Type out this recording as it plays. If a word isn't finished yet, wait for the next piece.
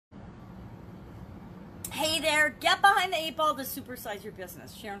Hey there, get behind the eight ball to supersize your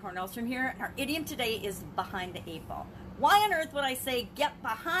business. Sharon Hornellstrom here, and our idiom today is behind the eight ball. Why on earth would I say get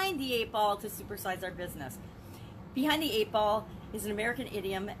behind the eight ball to supersize our business? Behind the eight ball is an American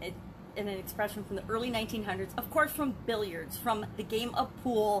idiom and an expression from the early 1900s, of course from billiards, from the game of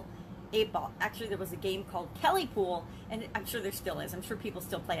pool, eight ball. Actually, there was a game called Kelly Pool, and I'm sure there still is. I'm sure people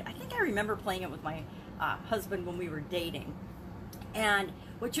still play it. I think I remember playing it with my husband when we were dating. And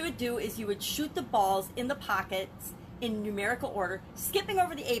what you would do is you would shoot the balls in the pockets in numerical order, skipping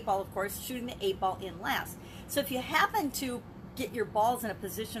over the eight ball, of course, shooting the eight ball in last. So if you happen to get your balls in a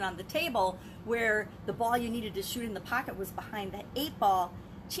position on the table where the ball you needed to shoot in the pocket was behind the eight ball,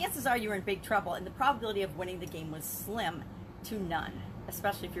 chances are you were in big trouble, and the probability of winning the game was slim to none,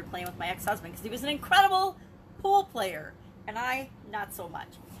 especially if you're playing with my ex-husband, because he was an incredible pool player, and I, not so much.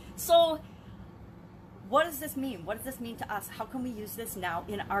 So what does this mean? What does this mean to us? How can we use this now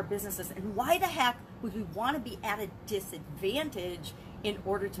in our businesses? And why the heck would we want to be at a disadvantage in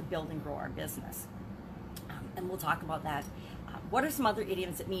order to build and grow our business? And we'll talk about that. What are some other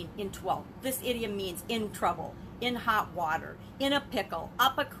idioms that mean in trouble? This idiom means in trouble, in hot water, in a pickle,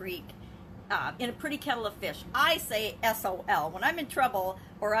 up a creek, in a pretty kettle of fish. I say SOL. When I'm in trouble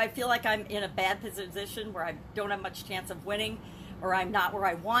or I feel like I'm in a bad position where I don't have much chance of winning, or I'm not where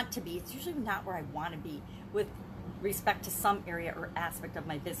I want to be, it's usually not where I want to be with respect to some area or aspect of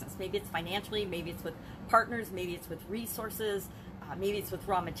my business. Maybe it's financially, maybe it's with partners, maybe it's with resources, maybe it's with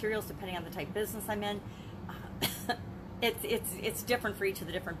raw materials, depending on the type of business I'm in. It's different for each of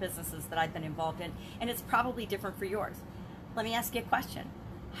the different businesses that I've been involved in, and it's probably different for yours. Let me ask you a question.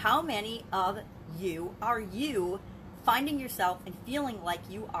 How many of you are you finding yourself and feeling like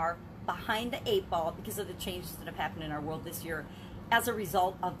you are behind the eight ball because of the changes that have happened in our world this year as a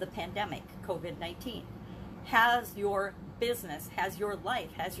result of the pandemic, COVID-19? Has your business, has your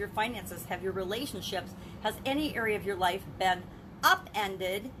life, has your finances, have your relationships, has any area of your life been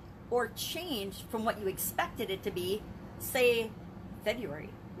upended or changed from what you expected it to be, say February,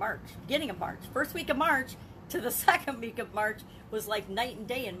 March, beginning of March, first week of March to the second week of March was like night and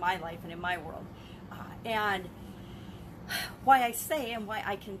day in my life and in my world. And why I say and why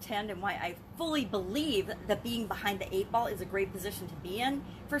I contend and why I fully believe that being behind the eight ball is a great position to be in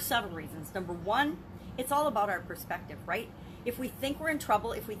for several reasons. Number one, it's all about our perspective, right? If we think we're in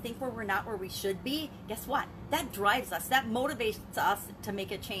trouble, if we think we're not where we should be, guess what? That drives us, that motivates us to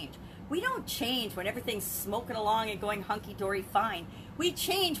make a change. We don't change when everything's smoking along and going hunky-dory fine. We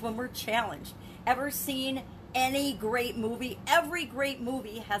change when we're challenged. Ever seen any great movie? Every great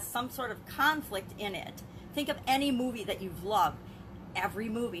movie has some sort of conflict in it. Think of any movie that you've loved. Every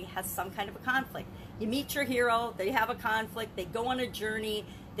movie has some kind of a conflict. You meet your hero, they have a conflict, they go on a journey,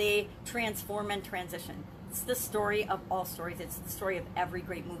 they transform and transition. It's the story of all stories. It's the story of every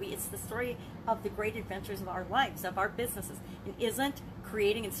great movie. It's the story of the great adventures of our lives, of our businesses. And isn't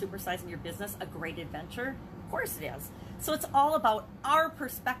creating and supersizing your business a great adventure? Of course it is. So it's all about our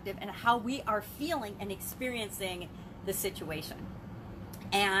perspective and how we are feeling and experiencing the situation.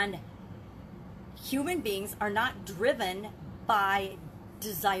 And human beings are not driven by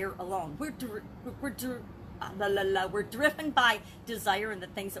desire alone. We're driven by desire and the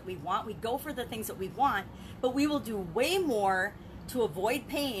things that we want. We go for the things that we want, but we will do way more to avoid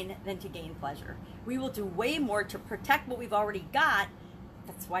pain than to gain pleasure. We will do way more to protect what we've already got.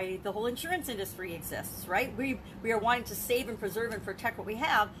 That's why the whole insurance industry exists, right? We are wanting to save and preserve and protect what we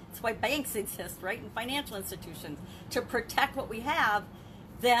have. That's why banks exist, right? And financial institutions, to protect what we have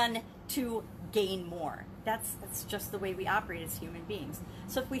than to gain more. That's just the way we operate as human beings.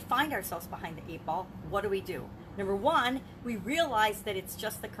 So if we find ourselves behind the eight ball, what do? Number one, we realize that it's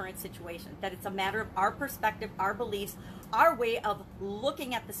just the current situation, that it's a matter of our perspective, our beliefs, our way of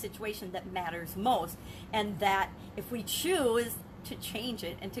looking at the situation that matters most, and that if we choose to change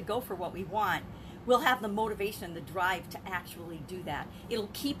it and to go for what we want, we'll have the motivation and the drive to actually do that. It'll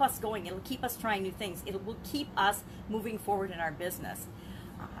keep us going. It'll keep us trying new things. It will keep us moving forward in our business.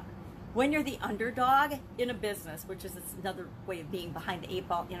 When you're the underdog in a business, which is another way of being behind the eight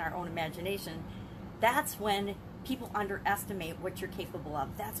ball in our own imagination, that's when people underestimate what you're capable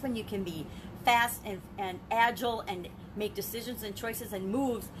of. That's when you can be fast and agile and make decisions and choices and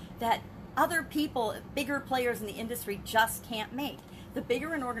moves that other people, bigger players in the industry, just can't make. The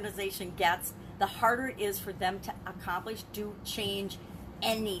bigger an organization gets, the harder it is for them to accomplish, to change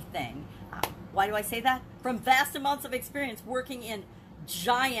anything. Why do I say that? From vast amounts of experience working in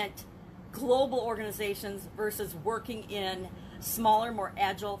giant global organizations versus working in smaller, more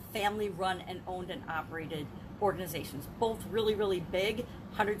agile, family-run and owned and operated organizations. Both really, really big,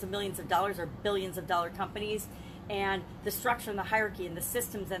 hundreds of millions of dollars or billions of dollar companies, and the structure and the hierarchy and the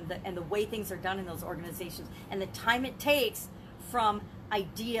systems and the way things are done in those organizations and the time it takes from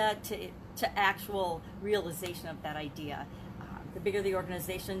idea to actual realization of that idea. The bigger the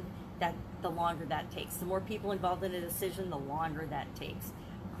organization, the longer that takes. The more people involved in a decision, the longer that takes.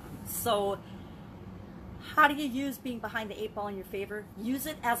 So how do you use being behind the 8 ball in your favor? Use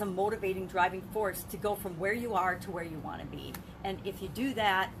it as a motivating, driving force to go from where you are to where you want to be. And if you do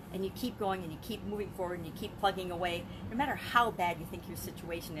that, and you keep going, and you keep moving forward, and you keep plugging away, no matter how bad you think your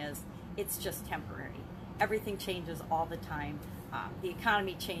situation is, it's just temporary. Everything changes all the time. The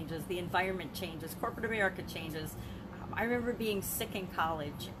economy changes, the environment changes, corporate America changes. I remember being sick in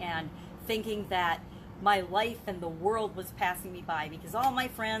college and thinking that my life and the world was passing me by because all my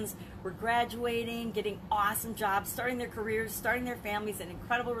friends were graduating, getting awesome jobs, starting their careers, starting their families, and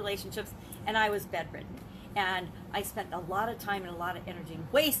incredible relationships, and I was bedridden. And I spent a lot of time and a lot of energy,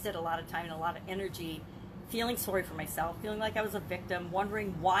 wasted a lot of time and a lot of energy feeling sorry for myself, feeling like I was a victim,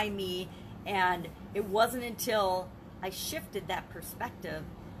 wondering why me. And it wasn't until I shifted that perspective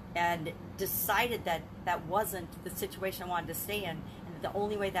and decided that that wasn't the situation I wanted to stay in, and the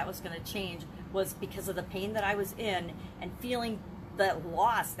only way that was going to change was because of the pain that I was in and feeling that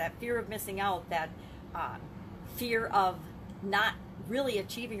loss, that fear of missing out, that fear of not really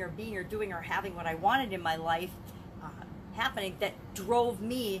achieving or being or doing or having what I wanted in my life happening, that drove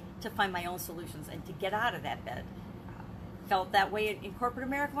me to find my own solutions and to get out of that bed. Felt that way in corporate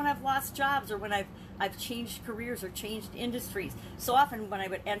America when I've lost jobs or when I've changed careers or changed industries. So often when I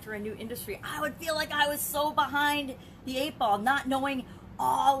would enter a new industry, I would feel like I was so behind the 8 ball, not knowing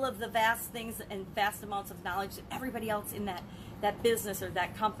all of the vast things and vast amounts of knowledge that everybody else in that business or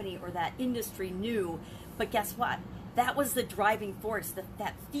that company or that industry knew. But guess what? That was the driving force,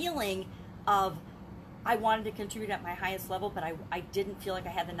 that feeling of I wanted to contribute at my highest level, but I didn't feel like I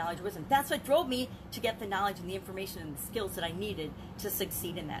had the knowledge or wisdom. That's what drove me to get the knowledge and the information and the skills that I needed to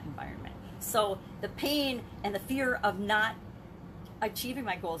succeed in that environment. So the pain and the fear of not achieving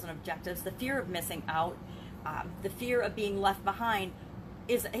my goals and objectives, the fear of missing out, the fear of being left behind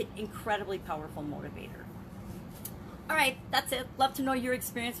is an incredibly powerful motivator. All right, that's it. Love to know your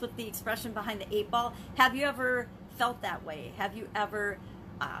experience with the expression behind the 8 ball. Have you ever felt that way? Have you ever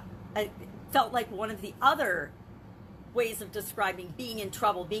felt like one of the other ways of describing being in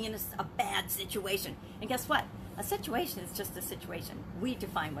trouble, being in a bad situation? And guess what? A situation is just a situation. We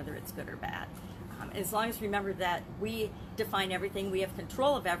define whether it's good or bad. As long as we remember that we define everything, we have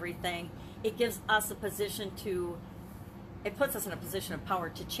control of everything, it gives us a position it puts us in a position of power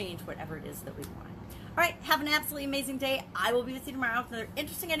to change whatever it is that we want. All right, have an absolutely amazing day. I will be with you tomorrow with another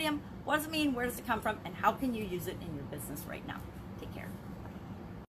interesting idiom. What does it mean? Where does it come from? And how can you use it in your business right now?